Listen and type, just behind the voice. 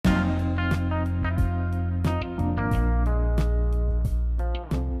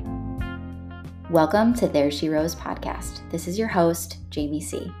Welcome to There She Rose podcast. This is your host, Jamie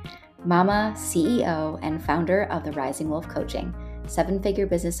C., Mama, CEO, and founder of the Rising Wolf Coaching, seven-figure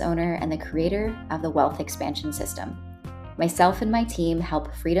business owner, and the creator of the Wealth Expansion System. Myself and my team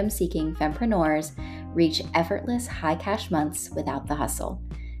help freedom-seeking fempreneurs reach effortless high-cash months without the hustle.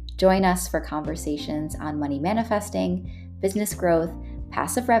 Join us for conversations on money manifesting, business growth,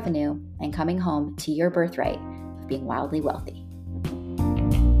 passive revenue, and coming home to your birthright of being wildly wealthy.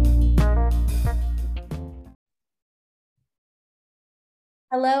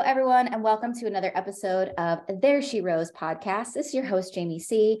 Hello, everyone, and welcome to another episode of There She Rose podcast. This is your host, Jamie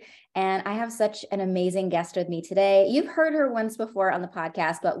C., and I have such an amazing guest with me today. You've heard her once before on the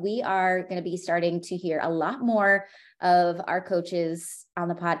podcast, but we are going to be starting to hear a lot more of our coaches on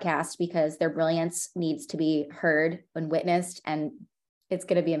the podcast because their brilliance needs to be heard and witnessed, and it's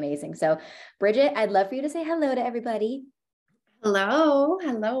going to be amazing. So, Bridget, I'd love for you to say hello to everybody. Hello,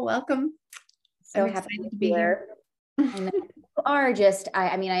 welcome. So happy to be here. And you are just,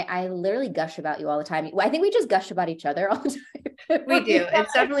 I literally gush about you all the time. I think we just gush about each other all the time. We do.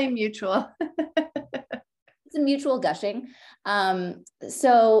 It's definitely mutual. It's a mutual gushing.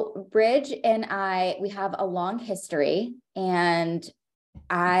 So Bridge and we have a long history, and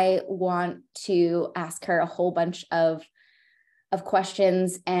I want to ask her a whole bunch of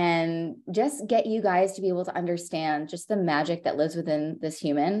questions and just get you guys to be able to understand just the magic that lives within this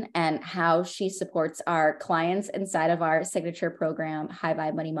human and how she supports our clients inside of our signature program, High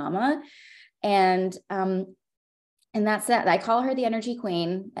Vibe Money Mama. And that's that. I call her the Energy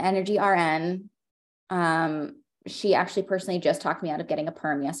Queen, Energy RN. She actually personally just talked me out of getting a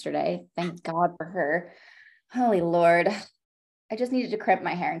perm yesterday. Thank God for her. Holy Lord. I just needed to crimp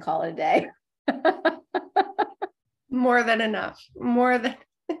my hair and call it a day. More than enough. More than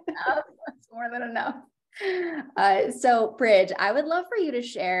enough. So Bridge, I would love for you to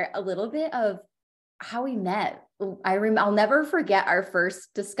share a little bit of how we met. I'll never forget our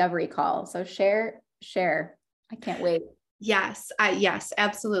first discovery call. So share. I can't wait. Yes,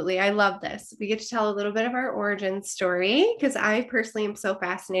 absolutely. I love this. We get to tell a little bit of our origin story because I personally am so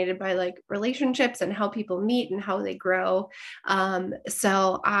fascinated by like relationships and how people meet and how they grow.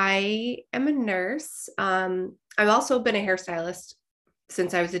 So I am a nurse. I've also been a hairstylist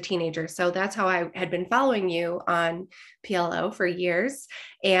since I was a teenager. So that's how I had been following you on PLO for years.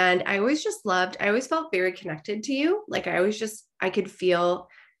 And I always felt very connected to you. Like I could feel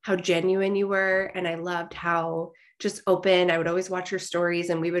how genuine you were. And I loved how just open. I would always watch your stories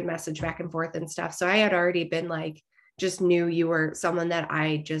and we would message back and forth and stuff. So I had already been like, just knew you were someone that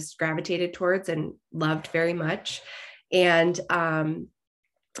I just gravitated towards and loved very much. And,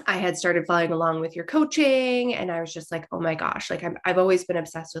 I had started following along with your coaching and I was just like, oh my gosh, like I've always been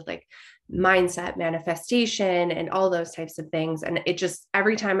obsessed with like mindset, manifestation, and all those types of things. And it just,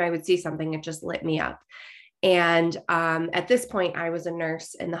 every time I would see something, it just lit me up. And at this point, I was a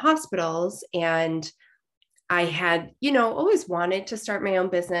nurse in the hospitals and I had, always wanted to start my own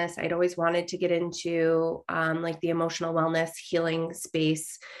business. I'd always wanted to get into like the emotional wellness healing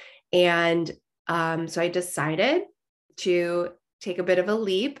space. And so I decided to take a bit of a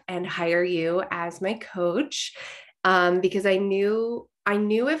leap and hire you as my coach because I knew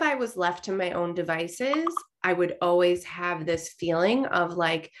if I was left to my own devices, I would always have this feeling of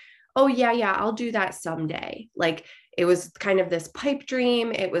like, oh yeah, I'll do that someday. Like it was kind of this pipe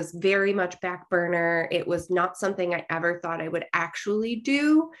dream. It was very much back burner. It was not something I ever thought I would actually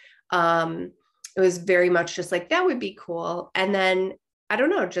do. It was very much just like, that would be cool. And then I don't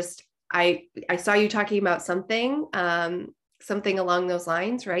know, just I saw you talking about something along those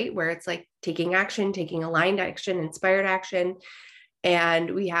lines, right? Where it's like taking action, taking aligned action, inspired action.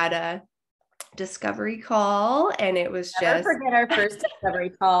 And we had a discovery call and it was Never forget our first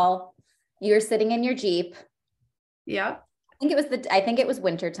discovery call. You were sitting in your Jeep. Yep. I think it was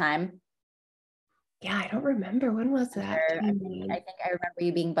winter time. Yeah. I don't remember. When was that? I think I remember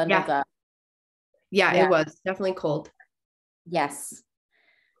you being bundled up. Yeah, it was definitely cold. Yes.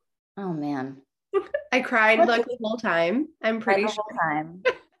 Oh man. I cried like the whole time. I'm pretty sure. The whole time.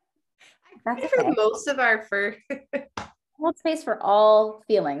 That's okay. For most of our first. Hold space for all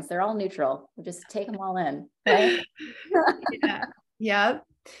feelings. They're all neutral. We just take them all in. Right? Yeah.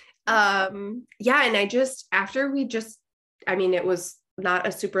 And I just, it was not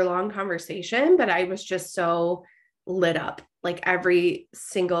a super long conversation, but I was just so lit up. Like every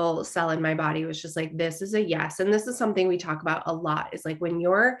single cell in my body was just like, this is a yes. And this is something we talk about a lot, is like when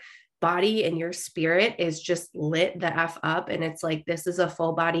your body and your spirit is just lit the F up and it's like, this is a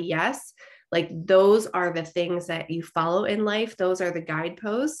full body yes. Like those are the things that you follow in life. Those are the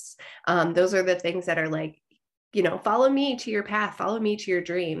guideposts. Those are the things that are like follow me to your path, follow me to your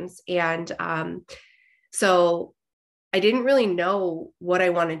dreams. And so I didn't really know what I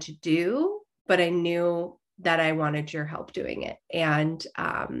wanted to do, but I knew that I wanted your help doing it. And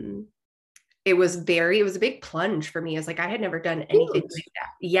it was a big plunge for me. It's like, I had never done anything like that.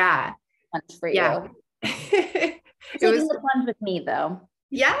 Yeah. Plunge for Yeah. you. It Taking was, the plunge with me though.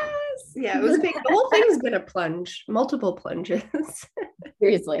 yes. Yeah. It was big. The whole thing's been a plunge, multiple plunges.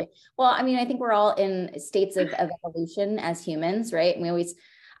 Seriously. Well, I mean, I think we're all in states of evolution as humans, right? And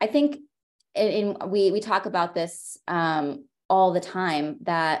I think we talk about this all the time,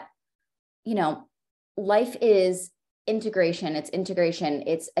 that, life is integration,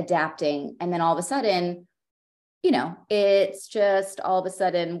 it's adapting. And then all of a sudden, it's just all of a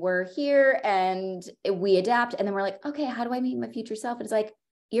sudden we're here and we adapt. And then we're like, okay, how do I meet my future self? And it's like,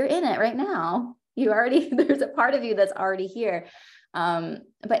 you're in it right now. There's a part of you that's already here.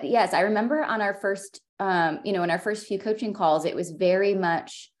 But yes, I remember on our first, in our first few coaching calls, it was very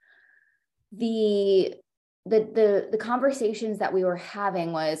much the conversations that we were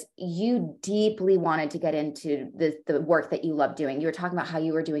having was, you deeply wanted to get into the work that you love doing. You were talking about how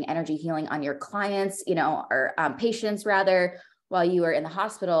you were doing energy healing on your clients, or patients rather, while you were in the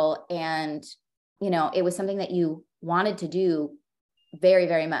hospital. And, it was something that you wanted to do very,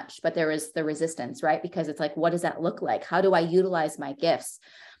 very much, but there was the resistance, right? Because it's like, what does that look like? How do I utilize my gifts?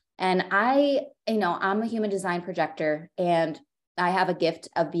 And I'm a human design projector, and I have a gift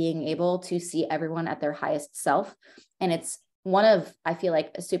of being able to see everyone at their highest self. And it's one of, I feel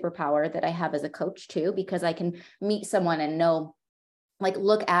like, a superpower that I have as a coach too, because I can meet someone and know, like,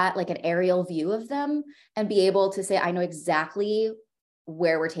 look at like an aerial view of them and be able to say, I know exactly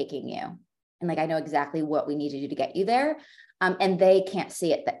where we're taking you. And like, I know exactly what we need to do to get you there. And they can't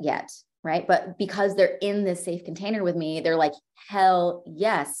see it yet. Right. But because they're in this safe container with me, they're like, hell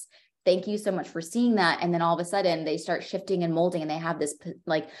yes. Thank you so much for seeing that. And then all of a sudden they start shifting and molding, and they have this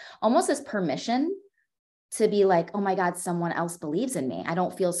like almost this permission to be like, oh my God, someone else believes in me. I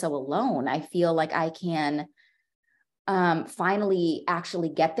don't feel so alone. I feel like I can finally actually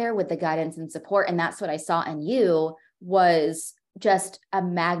get there with the guidance and support. And that's what I saw in you, was just a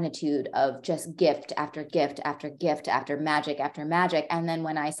magnitude of just gift after gift after gift after magic after magic. And then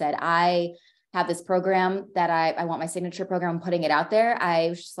when I said, I have this program that I want my signature program, putting it out there, I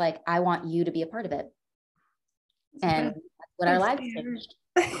was just like, I want you to be a part of it. And that's what our lives changed.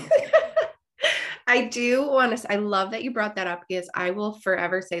 I love that you brought that up, because I will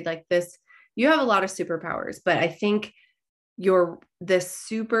forever say, like, this, you have a lot of superpowers, but I think the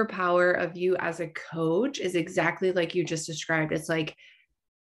superpower of you as a coach is exactly like you just described. It's like,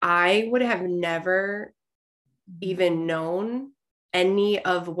 I would have never even known any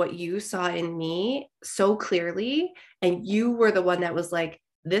of what you saw in me so clearly. And you were the one that was like,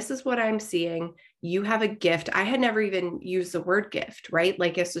 this is what I'm seeing. You have a gift. I had never even used the word gift, right?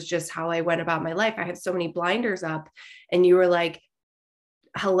 Like, this was just how I went about my life. I had so many blinders up, and you were like,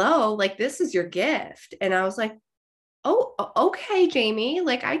 hello, like, this is your gift. And I was like, oh, okay, Jamie,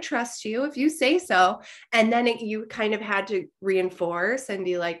 like, I trust you if you say so. And then you kind of had to reinforce and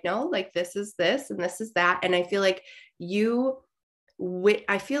be like, no, like, this is this and this is that. And I feel like you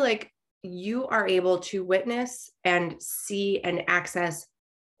are able to witness and see and access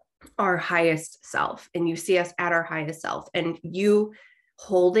our highest self, and you see us at our highest self, and you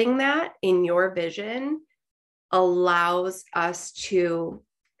holding that in your vision allows us to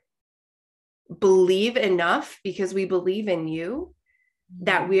believe enough, because we believe in you,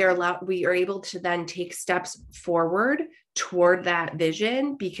 that we are able to then take steps forward toward that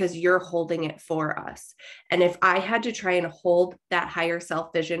vision, because you're holding it for us. And if I had to try and hold that higher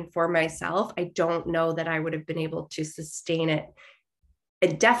self vision for myself, I don't know that I would have been able to sustain it.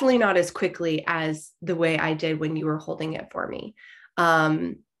 And definitely not as quickly as the way I did when you were holding it for me.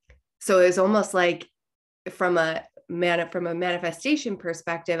 So it's almost like, from a manifestation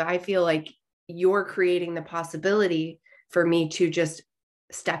perspective, I feel like you're creating the possibility for me to just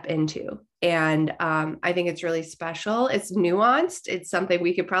step into. And I think it's really special. It's nuanced. It's something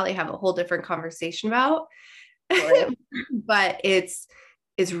we could probably have a whole different conversation about, but it's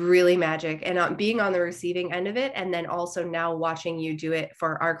really magic. And being on the receiving end of it, and then also now watching you do it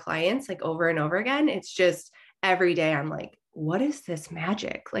for our clients, like, over and over again, it's just every day I'm like, what is this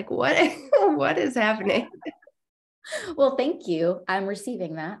magic? Like, what is happening? Well, thank you. I'm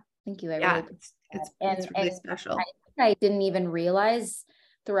receiving that. Thank you. I really it's really special. I didn't even realize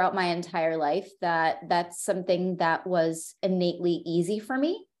throughout my entire life that that's something that was innately easy for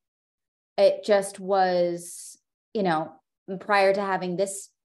me. It just was, prior to having this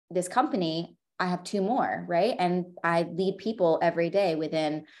company, I have two more, right? And I lead people every day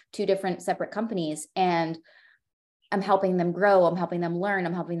within two different separate companies. And I'm helping them grow, I'm helping them learn,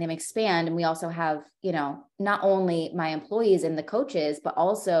 I'm helping them expand. And we also have, you know, not only my employees and the coaches, but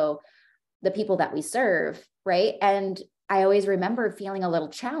also the people that we serve, right? And I always remember feeling a little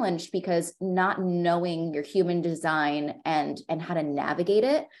challenged because not knowing your human design and how to navigate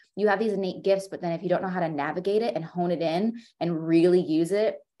it. You have these innate gifts, but then if you don't know how to navigate it and hone it in and really use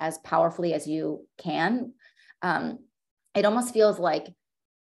it as powerfully as you can, it almost feels like,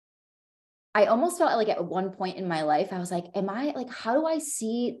 I almost felt like at one point in my life, I was like, am I like, how do I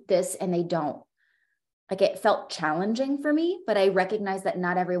see this? And they don't. Like, it felt challenging for me, but I recognize that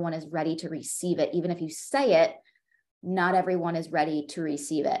not everyone is ready to receive it. Even if you say it, not everyone is ready to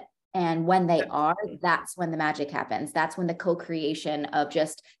receive it. And when they are, that's when the magic happens. That's when the co-creation of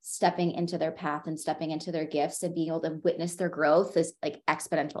just stepping into their path and stepping into their gifts and being able to witness their growth is like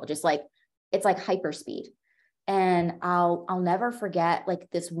exponential, just like, it's like hyperspeed. And I'll never forget like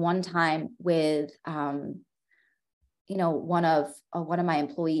this one time with, you know, one of my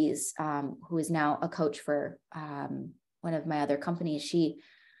employees, who is now a coach for one of my other companies. She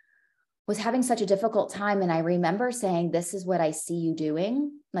was having such a difficult time. And I remember saying, this is what I see you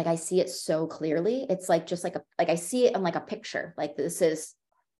doing. Like, I see it so clearly. It's like, just like I see it in like a picture. Like, it's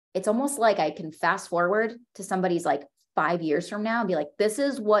almost like I can fast forward to somebody's like 5 years from now and be like, this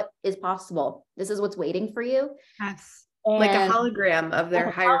is what is possible. This is what's waiting for you. Yes. And like a hologram of their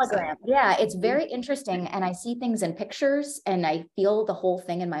higher self. Yeah, it's very interesting. And I see things in pictures and I feel the whole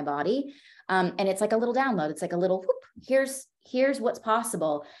thing in my body. And it's like a little download. It's like a little, whoop, here's what's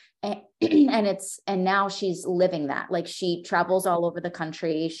possible. And, and now she's living that. Like, she travels all over the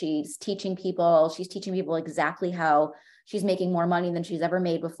country. She's teaching people exactly how she's making more money than she's ever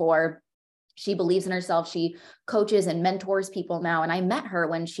made before. She believes in herself. She coaches and mentors people now. And I met her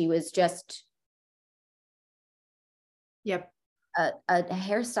when she was just a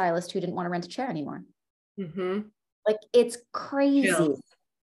hairstylist who didn't want to rent a chair anymore. Mm-hmm. Like, it's crazy, Chills.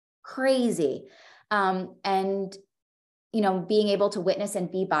 crazy. And, you know, being able to witness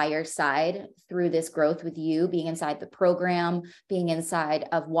and be by your side through this growth with you, being inside the program, being inside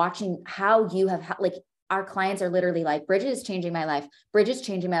of watching how you have, like, our clients are literally like, Bridget is changing my life. Bridget's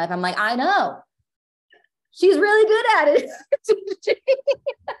changing my life. I'm like, I know. She's really good at it.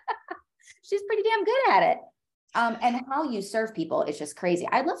 She's pretty damn good at it. And how you serve people is just crazy.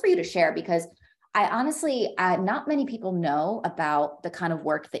 I'd love for you to share, because I honestly, not many people know about the kind of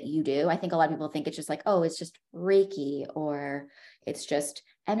work that you do. I think a lot of people think it's just like, oh, it's just Reiki or it's just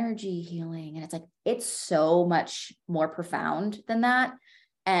energy healing. And it's like, it's so much more profound than that.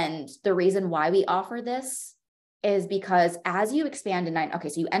 And the reason why we offer this is because as you expand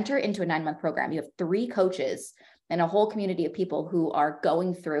so you enter into a 9-month program, you have 3 coaches and a whole community of people who are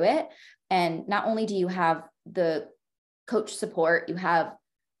going through it. And not only do you have the coach support, you have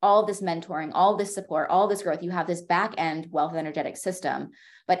all this mentoring, all this support, all this growth, you have this back end wealth energetic system.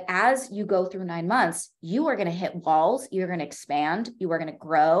 But as you go through 9 months, you are going to hit walls, you're going to expand, you are going to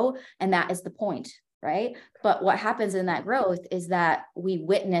grow. And that is the point, right? But what happens in that growth is that we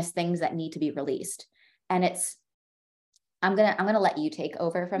witness things that need to be released. And I'm going to let you take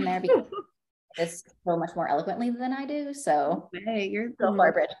over from there, because it's so much more eloquently than I do. So hey, you're go for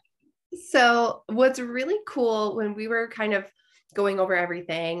it, Bridget. So what's really cool, when we were kind of going over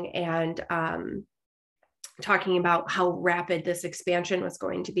everything and talking about how rapid this expansion was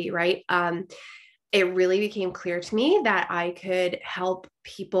going to be, right? It really became clear to me that I could help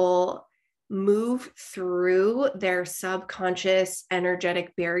people move through their subconscious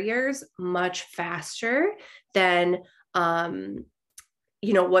energetic barriers much faster than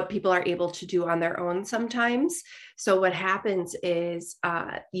what people are able to do on their own sometimes. So what happens is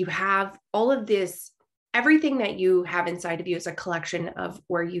you have all of this, everything that you have inside of you is a collection of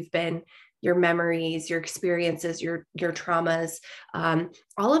where you've been, your memories, your experiences, your traumas.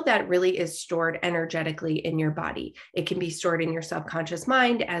 All of that really is stored energetically in your body. It can be stored in your subconscious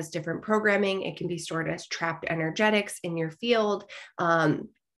mind as different programming. It can be stored as trapped energetics in your field.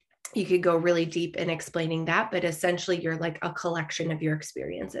 You could go really deep in explaining that, but essentially you're like a collection of your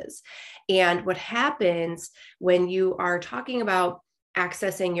experiences. And what happens when you are talking about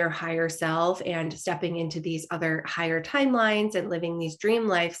accessing your higher self and stepping into these other higher timelines and living these dream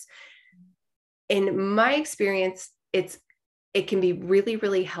lives, in my experience, it can be really,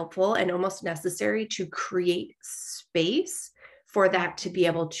 really helpful and almost necessary to create space for that to be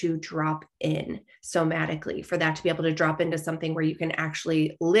able to drop in somatically, for that to be able to drop into something where you can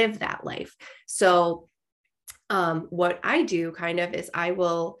actually live that life. So what I do kind of is I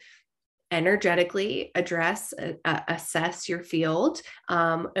will energetically assess your field.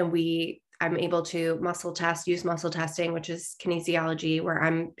 And I'm able to use muscle testing, which is kinesiology, where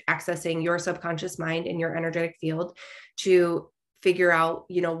I'm accessing your subconscious mind and your energetic field to figure out,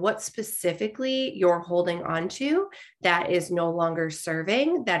 what specifically you're holding on to that is no longer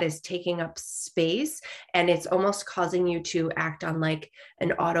serving, that is taking up space. And it's almost causing you to act on like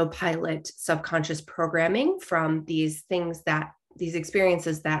an autopilot subconscious programming from these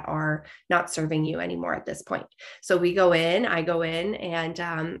experiences that are not serving you anymore at this point. So I go in and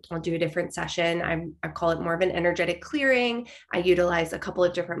I'll do a different session. I call it more of an energetic clearing. I utilize a couple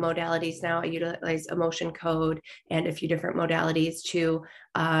of different modalities now. I utilize emotion code and a few different modalities to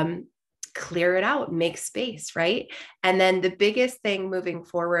clear it out, make space, right? And then the biggest thing moving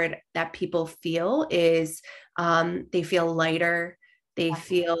forward that people feel is they feel lighter, they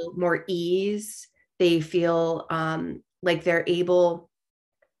feel more ease, they feel like they're able,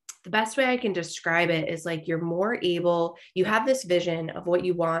 the best way I can describe it is like you're more able, you have this vision of what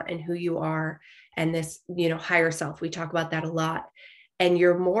you want and who you are, and this, higher self. We talk about that a lot. And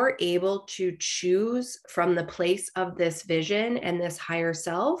you're more able to choose from the place of this vision and this higher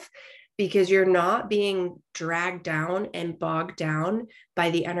self, because you're not being dragged down and bogged down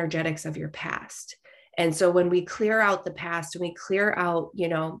by the energetics of your past. And so when we clear out the past and we clear out,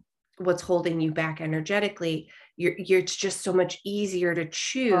 what's holding you back energetically, it's just so much easier to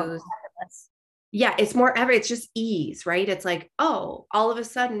choose. Yeah, it's just ease, right? It's like, oh, all of a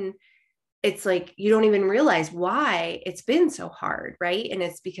sudden it's like you don't even realize why it's been so hard, right? And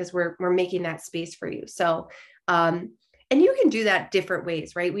it's because we're making that space for you. So and you can do that different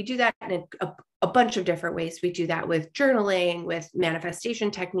ways, right? We do that in a bunch of different ways. We do that with journaling, with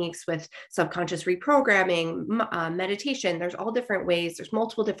manifestation techniques, with subconscious reprogramming, meditation. There's all different ways. There's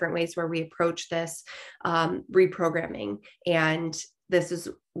multiple different ways where we approach this reprogramming. And this is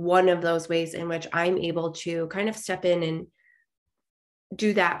one of those ways in which I'm able to kind of step in and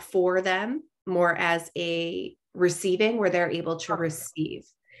do that for them more as a receiving, where they're able to receive.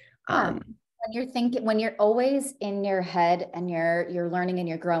 When you're always in your head and you're learning and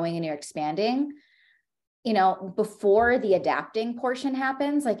you're growing and you're expanding, before the adapting portion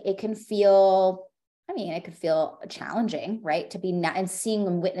happens, like it can feel challenging, right? To be and seeing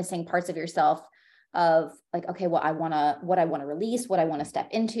and witnessing parts of yourself of like, okay, what I want to release, what I want to step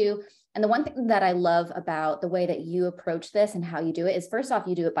into. And the one thing that I love about the way that you approach this and how you do it is, first off,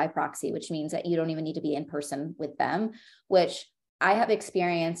 you do it by proxy, which means that you don't even need to be in person with them, which I have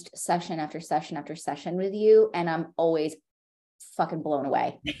experienced session after session after session with you, and I'm always fucking blown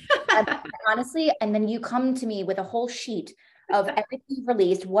away. Honestly, and then you come to me with a whole sheet of everything you've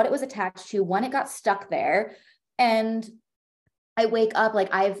released, what it was attached to, when it got stuck there. And I wake up like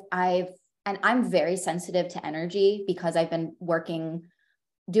and I'm very sensitive to energy because I've been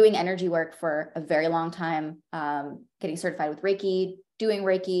doing energy work for a very long time, getting certified with Reiki, doing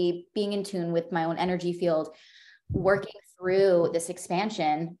Reiki, being in tune with my own energy field, working through this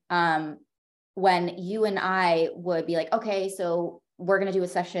expansion. When you and I would be like, okay, so we're going to do a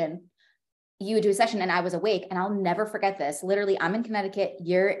session. You would do a session and I was awake, and I'll never forget this. Literally, I'm in Connecticut,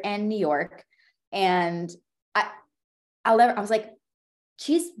 you're in New York. And I was like,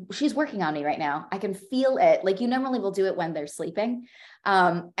 she's working on me right now. I can feel it. Like, you normally will do it when they're sleeping.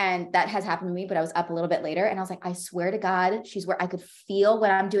 And that has happened to me, but I was up a little bit later and I was like, I swear to God, I could feel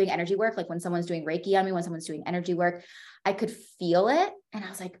when I'm doing energy work, like when someone's doing Reiki on me, when someone's doing energy work, I could feel it. And I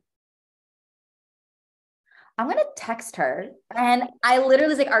was like, I'm going to text her. And I literally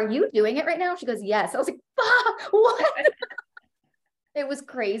was like, are you doing it right now? She goes, yes. I was like, what? It was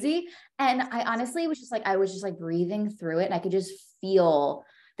crazy. And I honestly was just like, I was just like breathing through it. And I could just feel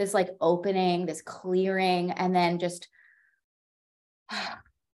this like opening, this clearing, and then just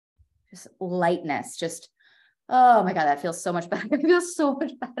lightness, oh my God, that feels so much better. It feels so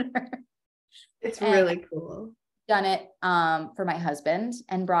much better. It's really cool. Done it for my husband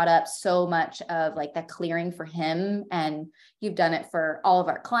and brought up so much of like that clearing for him. And you've done it for all of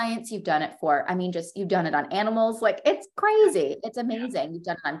our clients. You've done it for, you've done it on animals. Like, it's crazy. It's amazing. You've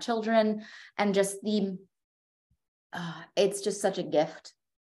done it on children, and just it's just such a gift.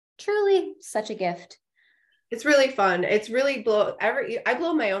 Truly such a gift. It's really fun. It's really I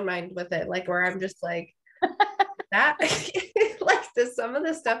blow my own mind with it. Like, where I'm just like that, like some of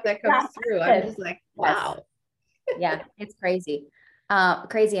the stuff that comes through, I'm just like, wow. Yeah, it's crazy.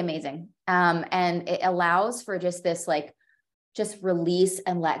 Crazy amazing. And it allows for just this, like, just release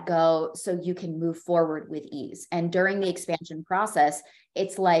and let go so you can move forward with ease. And during the expansion process,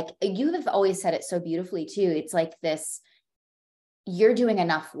 it's like, you have always said it so beautifully too. It's like this, you're doing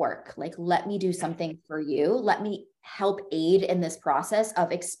enough work. Like, let me do something for you. Let me help aid in this process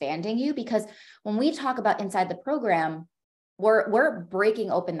of expanding you. Because when we talk about inside the program, we're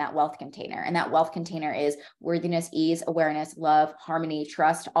breaking open that wealth container, and that wealth container is worthiness, ease, awareness, love, harmony,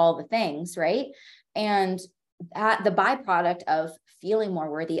 trust, all the things, right? And that the byproduct of feeling more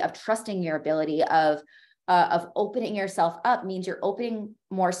worthy, of trusting your ability, of opening yourself up means you're opening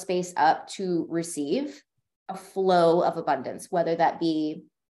more space up to receive a flow of abundance, whether that be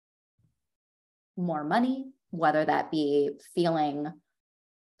more money, whether that be feeling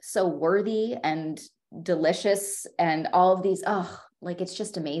so worthy and delicious and all of these, like it's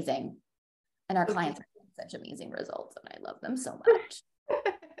just amazing. And our clients are getting such amazing results, and I love them so much.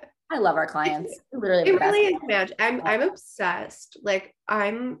 I love our clients. Literally it really is magic. I'm obsessed. Like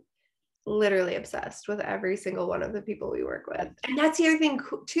I'm literally obsessed with every single one of the people we work with. And that's the other thing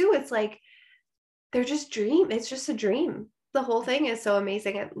too. It's like, they're just dream. It's just a dream. The whole thing is so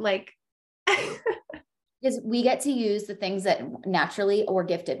amazing. And like, is we get to use the things that naturally we're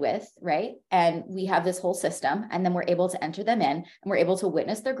gifted with, right? And we have this whole system, and then we're able to enter them in, and we're able to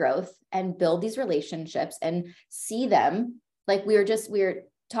witness their growth and build these relationships and see them. Like we were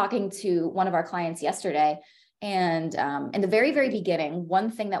talking to one of our clients yesterday, and in the very, very beginning, one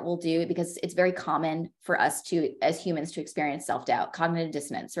thing that we'll do, because it's very common for us to, as humans, to experience self-doubt, cognitive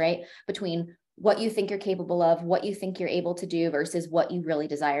dissonance, right? Between what you think you're capable of, what you think you're able to do versus what you really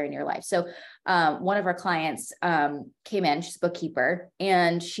desire in your life. So one of our clients came in, she's a bookkeeper,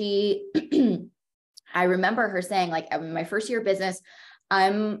 and she, I remember her saying, like, in my first year of business,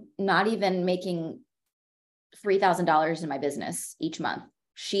 I'm not even making $3,000 in my business each month.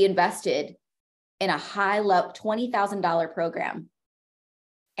 She invested in a high level $20,000 program.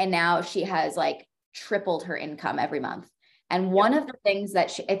 And now she has like tripled her income every month. And one of the things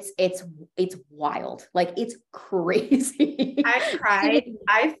that it's wild, like it's crazy.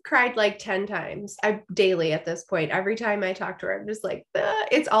 I've cried like 10 times. Daily at this point. Every time I talk to her, I'm just like,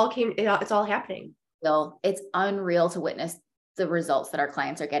 it's all happening. It's unreal to witness the results that our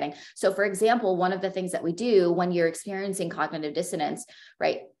clients are getting. So for example, one of the things that we do when you're experiencing cognitive dissonance,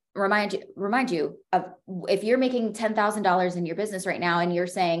 right? Remind you of, if you're making $10,000 in your business right now, and you're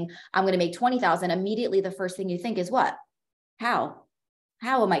saying, I'm going to make 20,000, immediately the first thing you think is what? How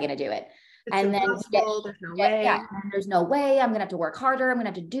am I going to do it? And then there's no way. Yeah, there's no way. I'm going to have to work harder. I'm going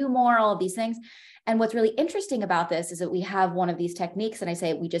to have to do more, all of these things. And what's really interesting about this is that we have one of these techniques, and I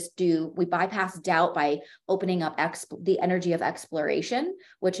say we bypass doubt by opening up the energy of exploration,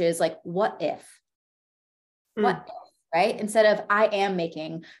 which is like, what if? What if, right? Instead of I am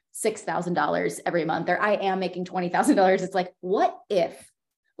making $6,000 every month, or I am making $20,000, it's like, what if?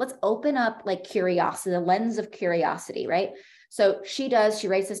 Let's open up like curiosity, the lens of curiosity, right? So she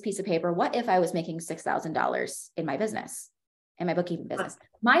writes this piece of paper. What if I was making $6,000 in my business, in my bookkeeping business?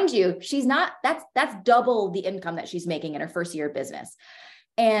 Mind you, that's double the income that she's making in her first year of business.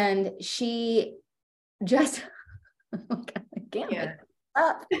 And she just, I can't make it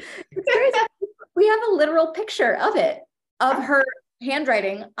up. It's crazy. We have a literal picture of it, of her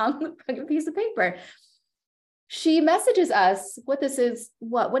handwriting on a piece of paper. She messages us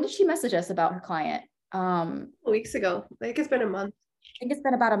when did she message us about her client? Weeks ago. I think it's been a month. I think it's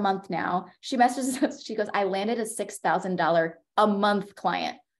been about a month now. She messages us. She goes, I landed a $6,000 a month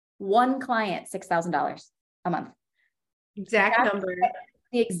client. One client, $6,000 a month. Number.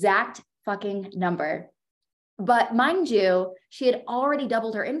 The exact fucking number. But mind you, she had already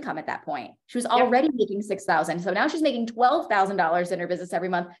doubled her income at that point. She was already making $6,000. So now she's making $12,000 in her business every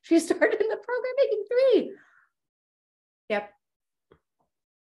month. She started in the program making $3,000. Yep.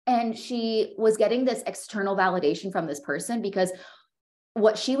 And she was getting this external validation from this person, because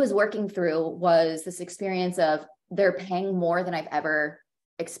what she was working through was this experience of, they're paying more than I've ever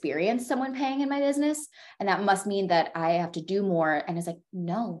experienced someone paying in my business. And that must mean that I have to do more. And it's like,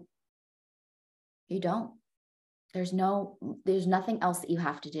 no, you don't. There's nothing else that you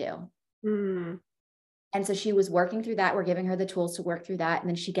have to do. And so she was working through that. We're giving her the tools to work through that. And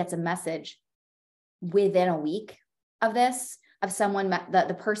then she gets a message within a week of this, of someone,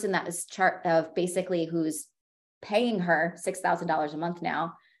 the person that is who's paying her $6,000 a month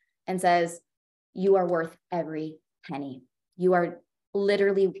now, and says, you are worth every penny. You are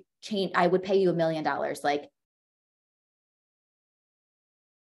literally I would pay you $1 million. Like,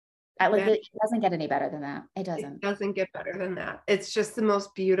 it doesn't get any better than that. It doesn't. It doesn't get better than that. It's just the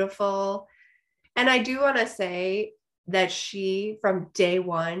most beautiful. And I do want to say that she, from day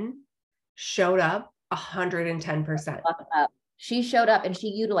one, showed up 110%. She showed up, and she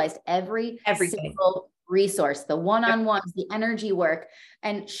utilized every single resource, the one-on-ones, the energy work.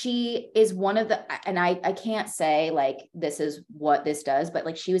 And she is one of the, and I can't say like, this is what this does, but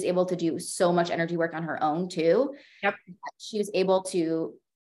like, she was able to do so much energy work on her own too. Yep. She was able to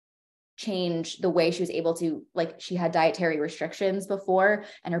change the way she was able to, like, she had dietary restrictions before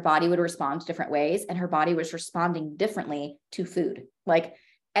and her body would respond different ways, and her body was responding differently to food. Like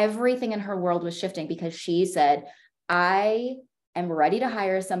everything in her world was shifting because she said, I am ready to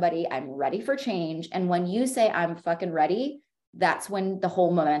hire somebody. I'm ready for change. And when you say I'm fucking ready, that's when the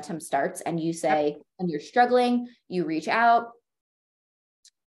whole momentum starts. And you say, when you're struggling, you reach out.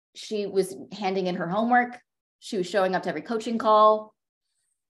 She was handing in her homework. She was showing up to every coaching call.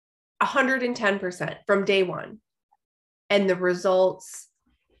 110% from day one. And the results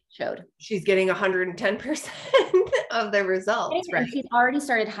showed. She's getting 110% of the results, right? And she's already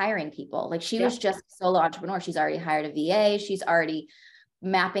started hiring people. Like she was just a solo entrepreneur. She's already hired a VA. She's already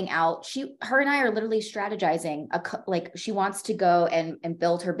mapping out. Her and I are literally strategizing. Like she wants to go and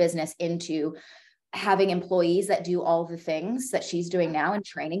build her business into having employees that do all the things that she's doing now and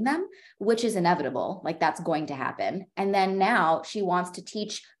training them, which is inevitable. Like that's going to happen. And then now she wants to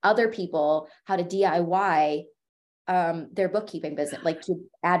teach other people how to DIY their bookkeeping business, like to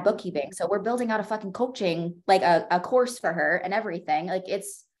add bookkeeping. So we're building out a fucking coaching, like a course for her and everything. Like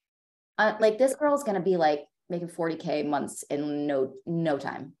it's like this girl's going to be like making 40K months in no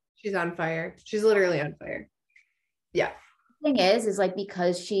time. She's on fire. She's literally on fire. Yeah. The thing is like,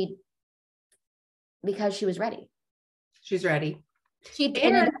 because she was ready. She's ready. She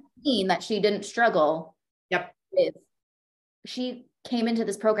didn't mean that she didn't struggle. Yep. She came into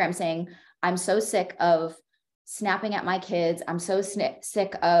this program saying, I'm so sick of snapping at my kids. I'm so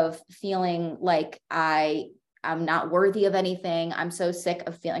sick of feeling like I'm not worthy of anything. I'm so sick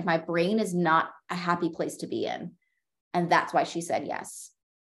of feeling like my brain is not a happy place to be in. And that's why she said yes.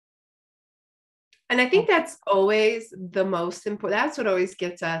 And I think that's always the most important. That's what always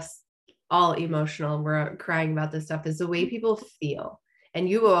gets us all emotional. We're crying about this stuff, is the way people feel. And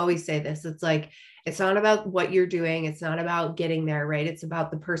you will always say this. It's like, it's not about what you're doing. It's not about getting there, right? It's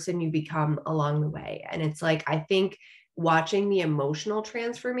about the person you become along the way. And it's like, I think watching the emotional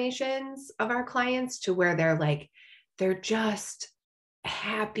transformations of our clients to where they're just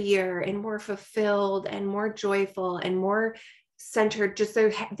happier and more fulfilled and more joyful and more centered. Just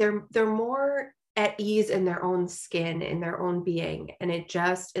they're more at ease in their own skin, in their own being. And it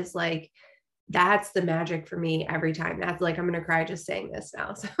just is like, that's the magic for me every time. That's like, I'm going to cry just saying this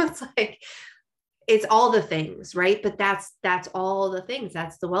now. So it's like, it's all the things, right? But that's all the things.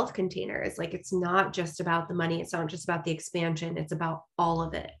 That's the wealth container. It's like, it's not just about the money. It's not just about the expansion. It's about all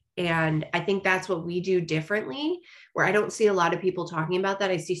of it. And I think that's what we do differently, where I don't see a lot of people talking about that.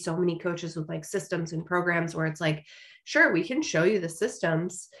 I see so many coaches with like systems and programs where it's like, sure, we can show you the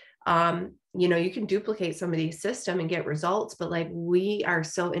systems. You can duplicate somebody's system and get results, but like, we are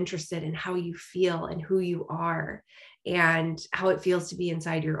so interested in how you feel and who you are and how it feels to be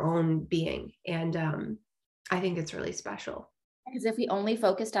inside your own being. And I think it's really special. Because if we only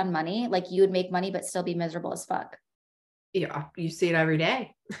focused on money, like you would make money, but still be miserable as fuck. Yeah. You see it every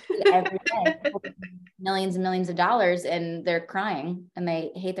day. Every day. Millions and millions of dollars, and they're crying and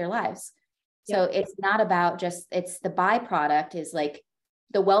they hate their lives. So it's not about just, it's the byproduct is like,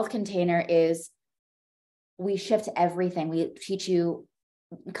 the wealth container is, we shift everything. We teach you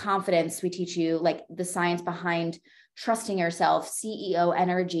confidence. We teach you like the science behind trusting yourself, CEO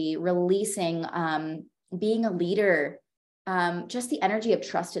energy, releasing, being a leader. Just the energy of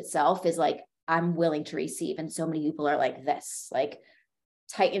trust itself is like, I'm willing to receive. And so many people are like this, like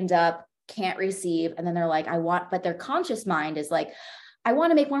tightened up, can't receive. And then they're like, but their conscious mind is like, I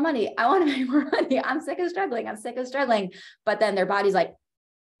want to make more money. I want to make more money. I'm sick of struggling. But then their body's like,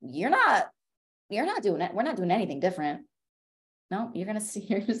 you're not doing it. We're not doing anything different. No, you're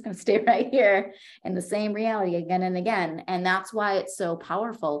just going to stay right here in the same reality again and again. And that's why it's so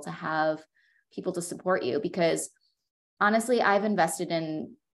powerful to have people to support you, because honestly, I've invested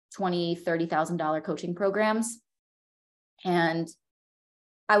in $20,000, $30,000 coaching programs, and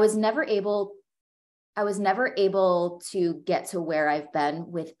I was never able to get to where I've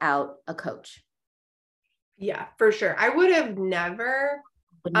been without a coach. Yeah, for sure. I would have never,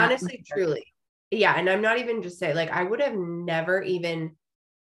 honestly, truly. Yeah. And I'm not even just saying, like, I would have never even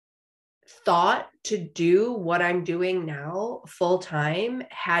thought to do what I'm doing now full time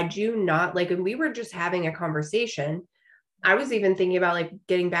had you not, like, and we were just having a conversation. I was even thinking about like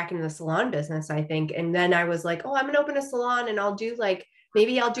getting back into the salon business, I think. And then I was like, oh, I'm going to open a salon and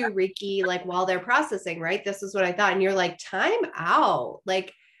maybe I'll do Reiki, like while they're processing, right? This is what I thought. And you're like, time out.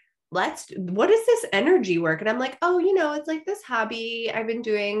 Like, what is this energy work? And I'm like, oh, it's like this hobby I've been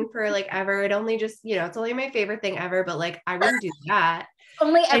doing for like ever. It only just, it's only my favorite thing ever, but like, I wouldn't do that.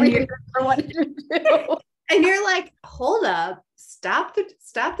 Only everything I ever wanted to do. And you're like, hold up, stop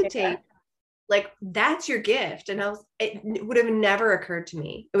the tape. like, that's your gift. And it would have never occurred to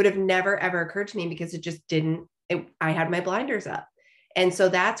me. It would have never, ever occurred to me because it just didn't, I had my blinders up. And so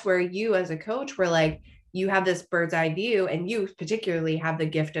that's where you as a coach were like, you have this bird's eye view, and you particularly have the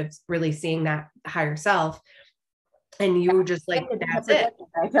gift of really seeing that higher self. And you were just like, that's it.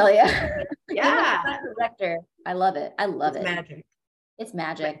 I tell you. Yeah. Projector. I love it. I love it. Magic. It's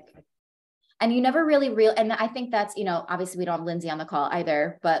magic. And you never really and I think that's, obviously we don't have Lindsay on the call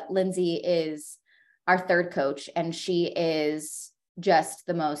either, but Lindsay is our third coach, and she is just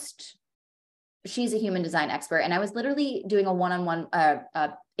she's a human design expert. And I was literally doing a one-on-one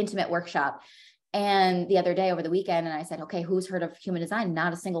intimate workshop and the other day over the weekend, and I said, okay, who's heard of human design?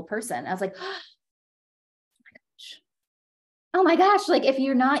 Not a single person. I was like, oh my gosh, like if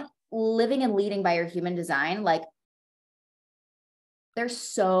you're not living and leading by your human design, like there's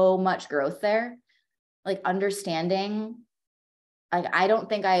so much growth there, like understanding. Like, I don't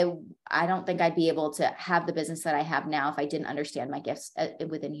think I'd be able to have the business that I have now if I didn't understand my gifts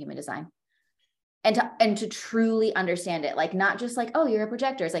within human design, and to truly understand it, like not just like, oh, you're a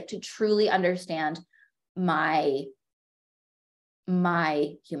projector. It's like to truly understand my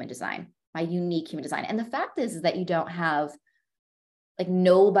human design, my unique human design. And the fact is that you don't have, like,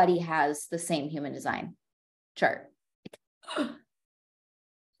 nobody has the same human design chart.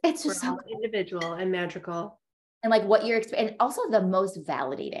 It's just so individual and magical. And like what you're, and also the most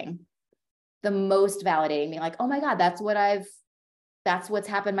validating, being like, oh my God, that's what's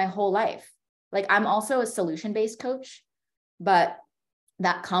happened my whole life. Like, I'm also a solution-based coach, but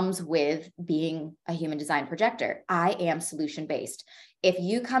that comes with being a human design projector. I am solution-based. If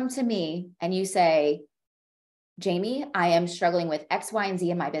you come to me and you say, Jamie, I am struggling with X, Y, and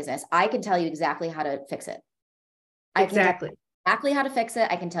Z in my business, I can tell you exactly how to fix it. Exactly how to fix it.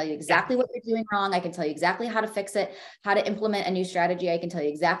 I can tell you exactly what you're doing wrong. I can tell you exactly how to fix it, how to implement a new strategy. I can tell you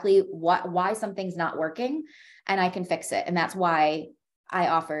exactly why something's not working, and I can fix it. And that's why I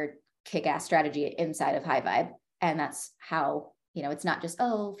offer kick-ass strategy inside of High Vibe. And that's how, it's not just,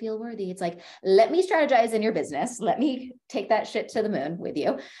 oh, feel worthy. It's like, let me strategize in your business. Let me take that shit to the moon with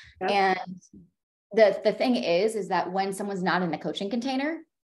you. Yep. And the thing is that when someone's not in a coaching container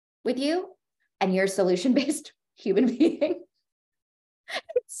with you and you're a solution-based human being,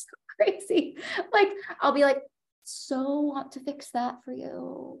 it's so crazy. Like, I'll be like, so want to fix that for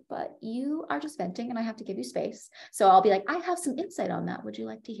you, but you are just venting and I have to give you space. So I'll be like, I have some insight on that. Would you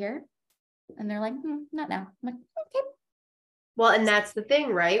like to hear? And they're like, not now. I'm like, okay. Well, and that's the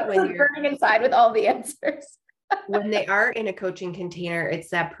thing, right? When you're burning inside with all the answers. When they are in a coaching container, it's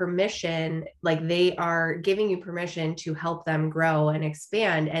that permission, like they are giving you permission to help them grow and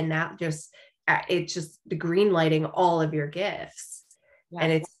expand. And that it's just the green lighting all of your gifts. Yeah.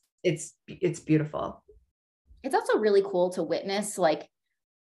 And it's beautiful. It's also really cool to witness, like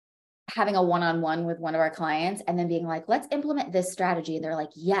having a one-on-one with one of our clients and then being like, let's implement this strategy. And they're like,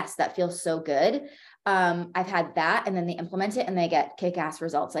 yes, that feels so good. I've had that. And then they implement it and they get kick-ass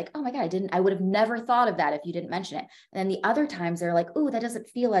results. Like, oh my God, I would have never thought of that if you didn't mention it. And then the other times they're like, oh, that doesn't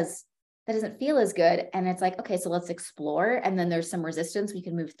feel as good. And it's like, okay, so let's explore. And then there's some resistance, we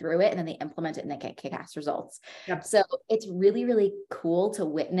can move through it. And then they implement it and they get kick-ass results. Yep. So it's really, really cool to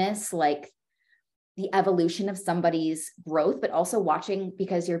witness like the evolution of somebody's growth, but also watching,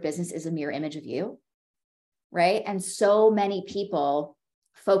 because your business is a mirror image of you, right? And so many people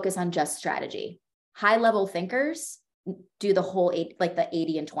focus on just strategy. High level thinkers do the whole like the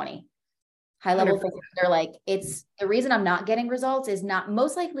 80 and 20. High level thinkers, they're like, it's the reason I'm not getting results is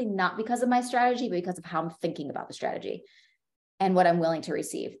most likely not because of my strategy, but because of how I'm thinking about the strategy and what I'm willing to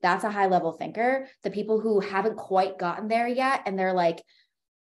receive. That's a high level thinker. The people who haven't quite gotten there yet, and they're like,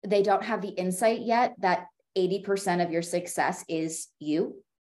 they don't have the insight yet that 80% of your success is you.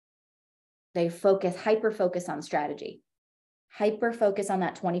 They hyper focus on strategy, hyper focus on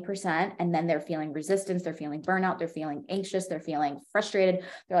that 20%. And then they're feeling resistance. They're feeling burnout. They're feeling anxious. They're feeling frustrated.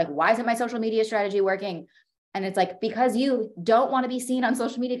 They're like, why isn't my social media strategy working? And it's like, because you don't want to be seen on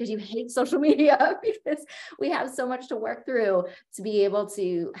social media, because you hate social media, because we have so much to work through to be able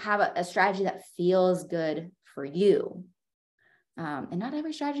to have a strategy that feels good for you. And not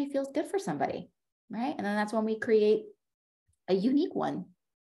every strategy feels good for somebody, right? And then that's when we create a unique one.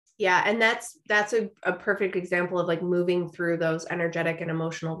 Yeah. And that's a perfect example of like moving through those energetic and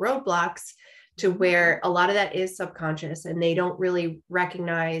emotional roadblocks to where a lot of that is subconscious, and they don't really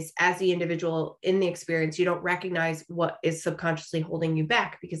recognize, as the individual in the experience, you don't recognize what is subconsciously holding you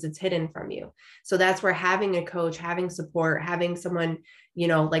back because it's hidden from you. So that's where having a coach, having support, having someone,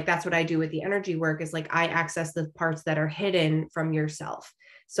 like that's what I do with the energy work, is like I access the parts that are hidden from yourself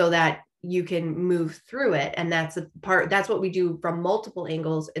so that you can move through it. And that's a part, that's what we do from multiple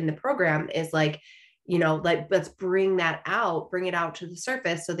angles in the program, is like, you know, like, let's bring that out, bring it out to the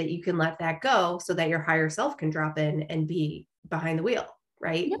surface so that you can let that go, so that your higher self can drop in and be behind the wheel.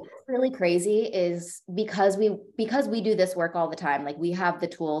 Right. You know what's really crazy is because we do this work all the time, like we have the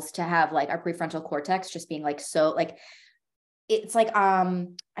tools to have like our prefrontal cortex just being like, so like, it's like,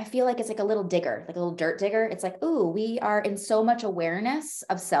 I feel like it's like a little digger, like a little dirt digger. It's like, ooh, we are in so much awareness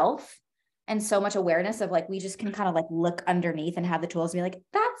of self and so much awareness of like, we just can kind of like look underneath and have the tools and be like,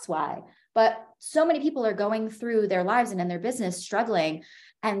 that's why. But so many people are going through their lives and in their business struggling,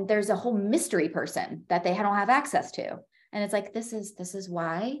 and there's a whole mystery person that they don't have access to. And it's like, this is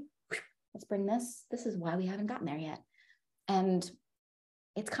why, let's bring this. This is why we haven't gotten there yet. And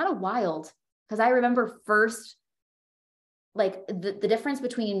it's kind of wild, because I remember first, like the difference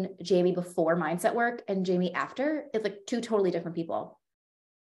between Jamie before mindset work and Jamie after is like two totally different people.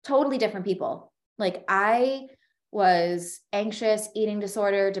 Totally different people. Like I was anxious, eating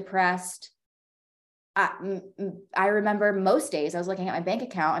disorder, depressed. I remember most days I was looking at my bank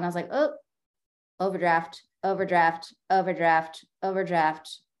account and I was like, oh, overdraft, overdraft, overdraft,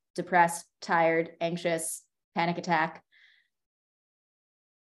 overdraft, depressed, tired, anxious, panic attack.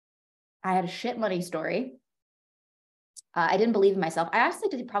 I had a shit money story. I didn't believe in myself. I actually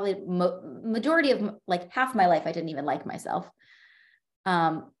did probably majority of like half my life, I didn't even like myself.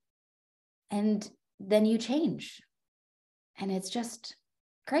 And then you change, and it's just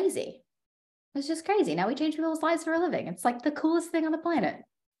crazy. It's just crazy. Now we change people's lives for a living. It's like the coolest thing on the planet.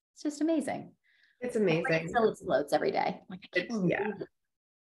 It's just amazing. It's amazing. It still explodes every day. Like, I can't believe Yeah.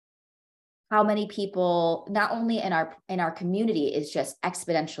 how many people, not only in our community, is just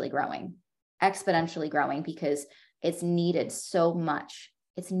exponentially growing because it's needed so much.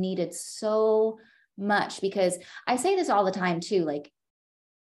 It's needed so much, because I say this all the time too, like,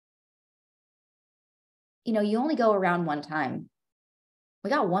 you know, you only go around one time. We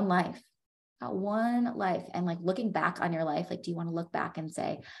got one life. And like looking back on your life, like, do you want to look back and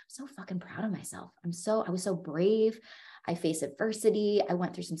say, I'm so fucking proud of myself. I was so brave. I faced adversity. I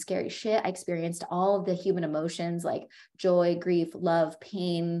went through some scary shit. I experienced all of the human emotions, like joy, grief, love,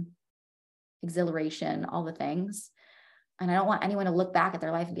 pain, exhilaration, all the things. And I don't want anyone to look back at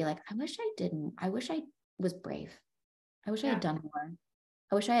their life and be like, I wish I was brave. I wish I had done more.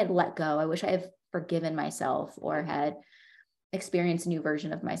 I wish I had let go. I wish I had forgiven myself or had experienced a new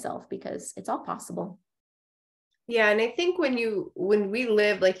version of myself, because it's all possible. Yeah. And I think when we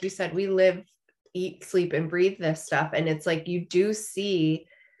live, like you said, we live, eat, sleep, and breathe this stuff. And it's like, you see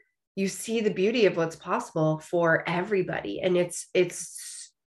the beauty of what's possible for everybody. And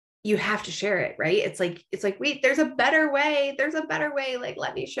it's, you have to share it, right? It's like, wait, there's a better way. Like,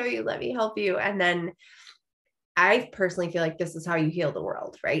 let me show you, let me help you. And then I personally feel like this is how you heal the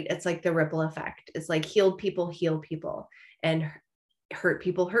world, right? It's like the ripple effect. It's like healed people heal people, and hurt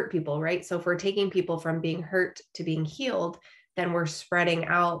people, right? So if we're taking people from being hurt to being healed, then we're spreading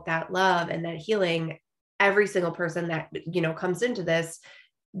out that love and that healing. Every single person that, you know, comes into this,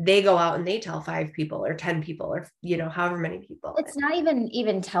 they go out and they tell 5 people or 10 people or, you know, however many people. It's not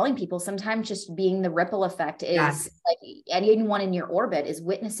even telling people. Sometimes just being the ripple effect is like anyone in your orbit is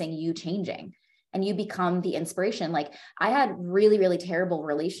witnessing you changing, and you become the inspiration. Like I had really, really terrible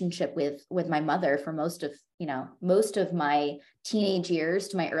relationship with my mother for most of my teenage years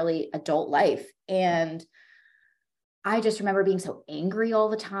to my early adult life. And I just remember being so angry all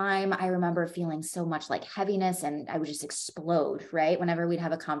the time. I remember feeling so much like heaviness, and I would just explode, right? Whenever we'd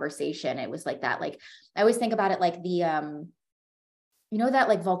have a conversation, it was like that. Like I always think about it like the, you know, that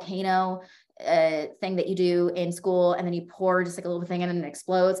like volcano thing that you do in school, and then you pour just like a little thing in and it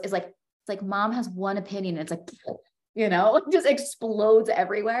explodes. It's like mom has one opinion and it's like, you know, it just explodes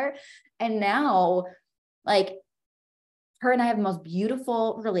everywhere. And now like her and I have the most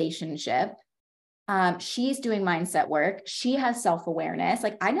beautiful relationship. She's doing mindset work. She has self-awareness.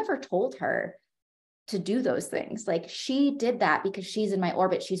 Like I never told her to do those things. Like she did that because she's in my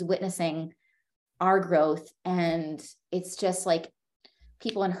orbit. She's witnessing our growth. And it's just like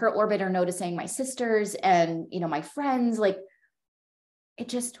people in her orbit are noticing my sisters and, you know, my friends, like it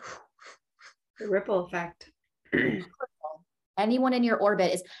just The ripple effect. anyone in your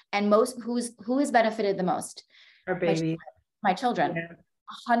orbit is, and who has benefited the most? Our baby. My children. Yeah.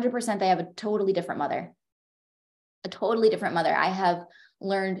 100%. They have a totally different mother. I have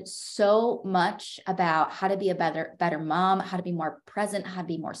learned so much about how to be a better mom, how to be more present, how to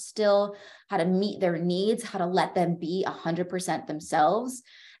be more still, how to meet their needs, how to let them be 100% themselves.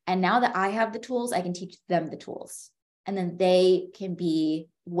 And now that I have the tools, I can teach them the tools, and then they can be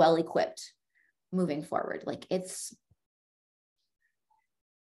well equipped moving forward. Like it's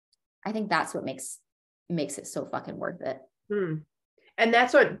I think that's what makes it so fucking worth it. And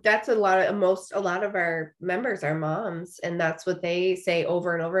that's a lot of our members are moms, and that's what they say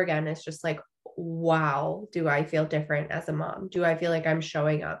over and over again. It's just like, wow, do I feel different as a mom? Do I feel like I'm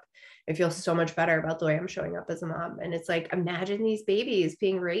showing up? I feel so much better about the way I'm showing up as a mom. And it's like, imagine these babies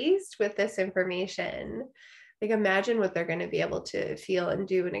being raised with this information. Like, imagine what they're going to be able to feel and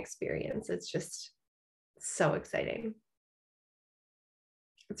do and experience. It's just so exciting.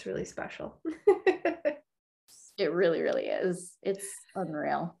 It's really special. It really, really is. It's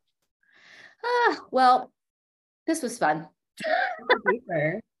unreal. Well, this was fun.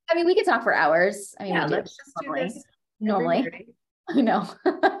 I mean, we could talk for hours. I mean, yeah, we do let's just normally. do this Normally. I know.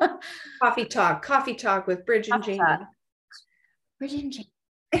 Coffee talk with Bridge and Jamie. Bridge and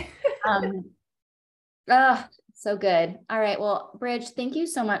Jamie. So good. All right. Well, Bridge, thank you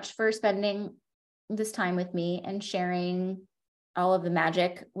so much for spending this time with me and sharing all of the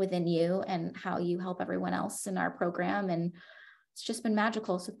magic within you and how you help everyone else in our program. And it's just been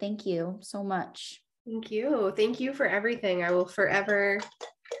magical. So thank you so much. Thank you. Thank you for everything. I will forever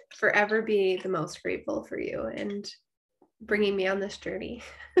be the most grateful for you and bringing me on this journey.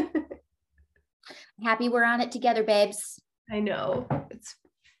 Happy we're on it together, babes. I know. It's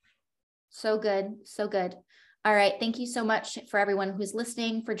so good. So good. All right. Thank you so much for everyone who's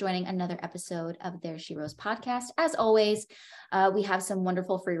listening, for joining another episode of There She Rose podcast. As always, we have some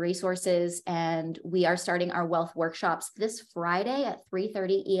wonderful free resources, and we are starting our wealth workshops this Friday at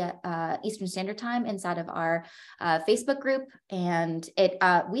 3:30 Eastern Standard Time inside of our Facebook group. And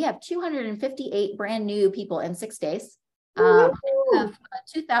we have 258 brand new people in 6 days. We have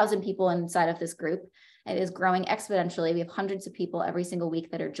 2,000 people inside of this group. It is growing exponentially. We have hundreds of people every single week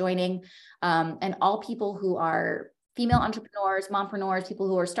that are joining, and all people who are female entrepreneurs, mompreneurs, people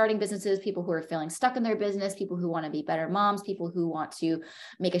who are starting businesses, people who are feeling stuck in their business, people who want to be better moms, people who want to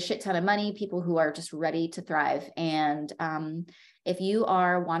make a shit ton of money, people who are just ready to thrive. And if you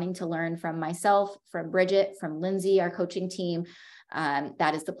are wanting to learn from myself, from Bridget, from Lindsay, our coaching team,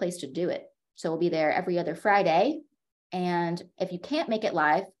 that is the place to do it. So we'll be there every other Friday. And if you can't make it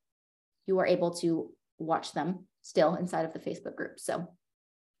live, you are able to watch them still inside of the Facebook group. So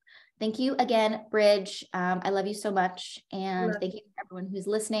thank you again, Bridge. I love you so much. And thank you to everyone who's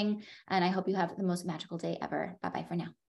listening. And I hope you have the most magical day ever. Bye-bye for now.